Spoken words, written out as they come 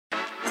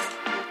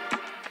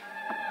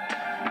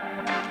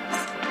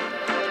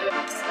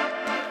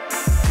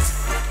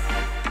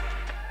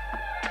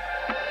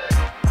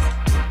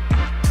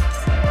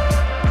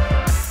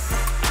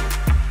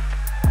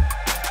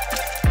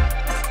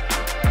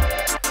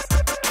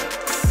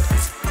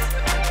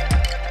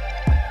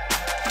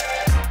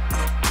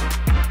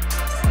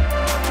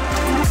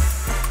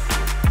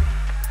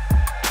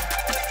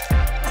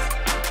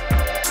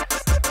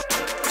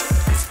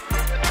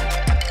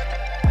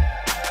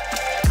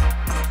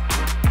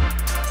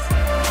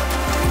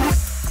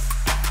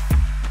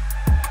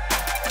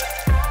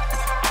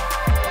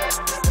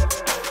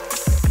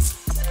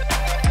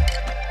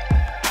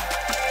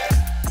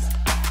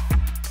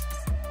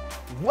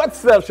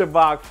What's up,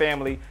 Shabach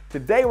family?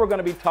 Today we're going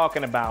to be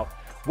talking about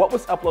what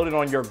was uploaded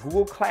on your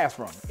Google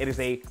Classroom. It is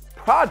a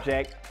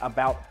project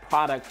about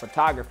product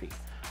photography.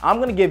 I'm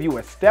going to give you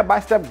a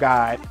step-by-step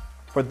guide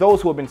for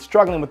those who have been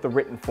struggling with the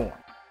written form.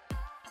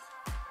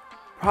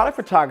 Product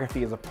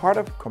photography is a part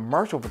of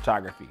commercial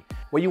photography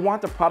where you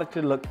want the product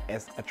to look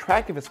as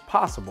attractive as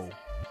possible,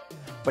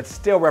 but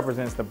still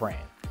represents the brand.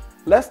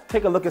 Let's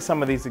take a look at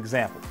some of these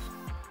examples.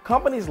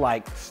 Companies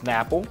like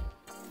Snapple,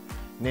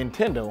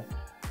 Nintendo,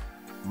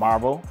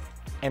 Marvel,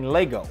 and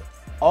Lego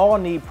all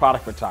need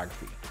product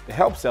photography to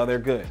help sell their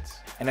goods.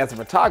 And as a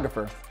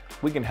photographer,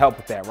 we can help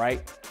with that,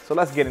 right? So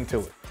let's get into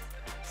it.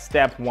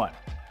 Step 1,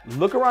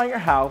 look around your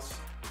house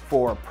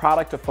for a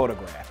product to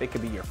photograph. It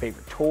could be your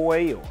favorite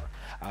toy or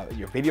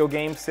your video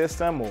game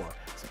system or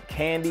some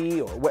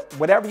candy or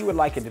whatever you would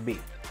like it to be.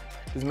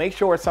 Just make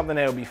sure it's something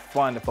that will be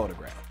fun to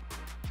photograph.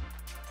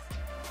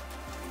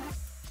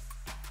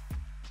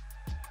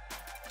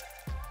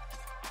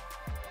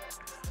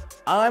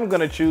 I'm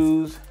gonna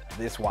choose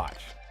this watch.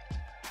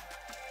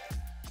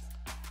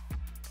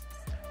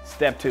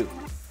 Step 2,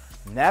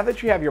 now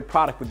that you have your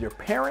product with your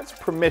parents'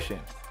 permission,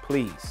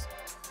 please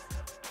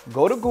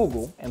go to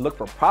Google and look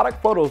for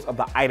product photos of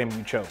the item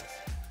you chose.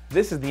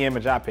 This is the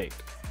image I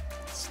picked.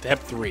 Step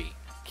 3,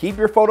 keep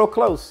your photo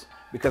close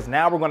because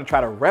now we're gonna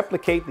try to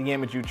replicate the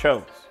image you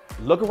chose.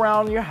 Look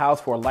around your house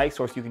for a light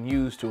source you can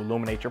use to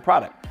illuminate your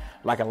product,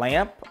 like a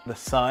lamp, the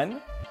sun,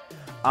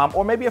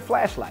 or maybe a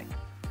flashlight.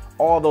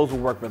 All those will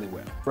work really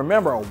well.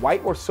 Remember, a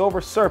white or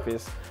silver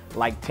surface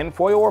like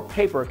tinfoil or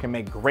paper can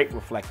make great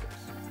reflectors.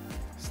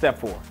 Step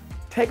 4,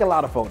 take a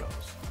lot of photos.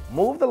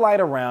 Move the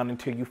light around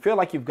until you feel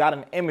like you've got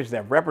an image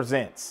that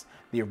represents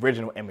the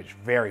original image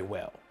very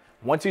well.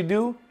 Once you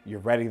do,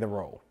 you're ready to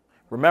roll.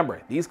 Remember,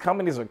 these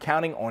companies are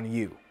counting on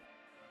you.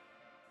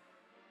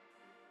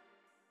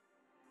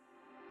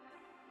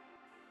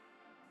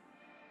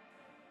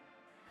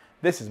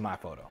 This is my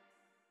photo.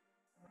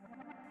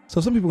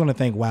 So some people are going to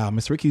think, wow,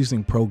 Mr. Rick's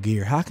using pro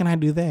gear. How can I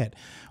do that?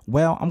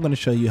 Well, I'm going to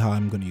show you how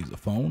I'm going to use a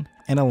phone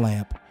and a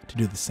lamp to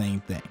do the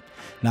same thing.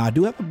 Now, I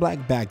do have a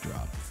black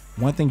backdrop.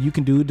 One thing you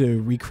can do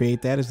to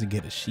recreate that is to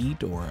get a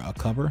sheet or a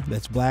cover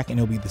that's black and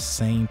it'll be the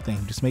same thing.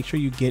 Just make sure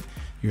you get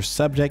your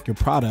subject, your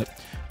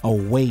product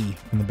away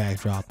from the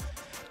backdrop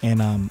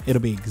and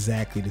it'll be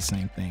exactly the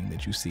same thing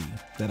that you see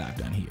that I've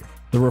done here.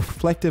 The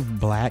reflective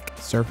black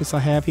surface I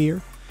have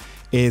here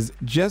is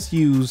just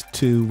used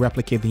to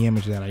replicate the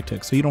image that I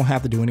took. So you don't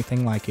have to do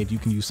anything like it. You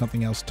can use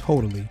something else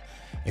totally.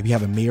 If you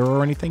have a mirror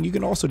or anything, you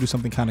can also do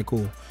something kind of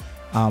cool.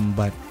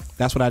 But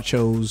that's what I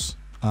chose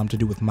to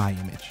do with my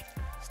image.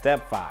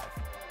 Step 5,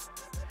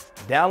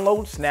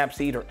 download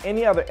Snapseed or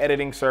any other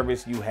editing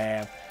service you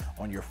have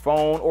on your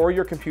phone or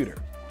your computer.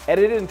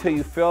 Edit it until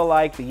you feel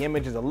like the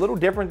image is a little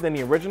different than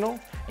the original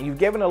and you've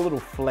given it a little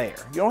flair.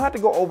 You don't have to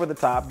go over the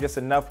top, just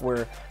enough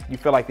where you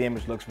feel like the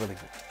image looks really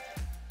good.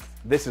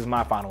 This is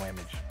my final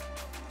image.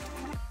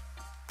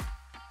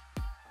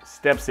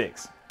 Step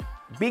 6,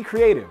 be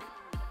creative.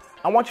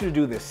 I want you to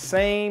do the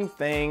same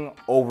thing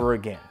over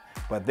again,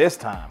 but this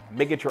time,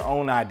 make it your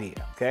own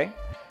idea, okay?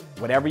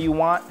 Whatever you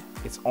want,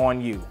 it's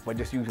on you, but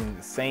just using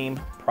the same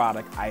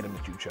product item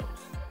that you chose.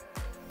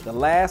 The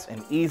last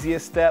and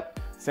easiest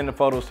step, send the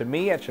photos to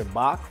me at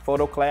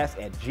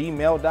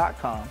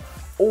shabachphotoclass@gmail.com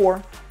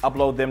or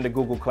upload them to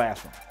Google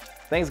Classroom.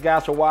 Thanks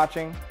guys for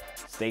watching,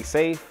 stay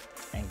safe,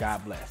 and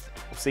God bless.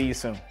 We'll see you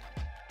soon.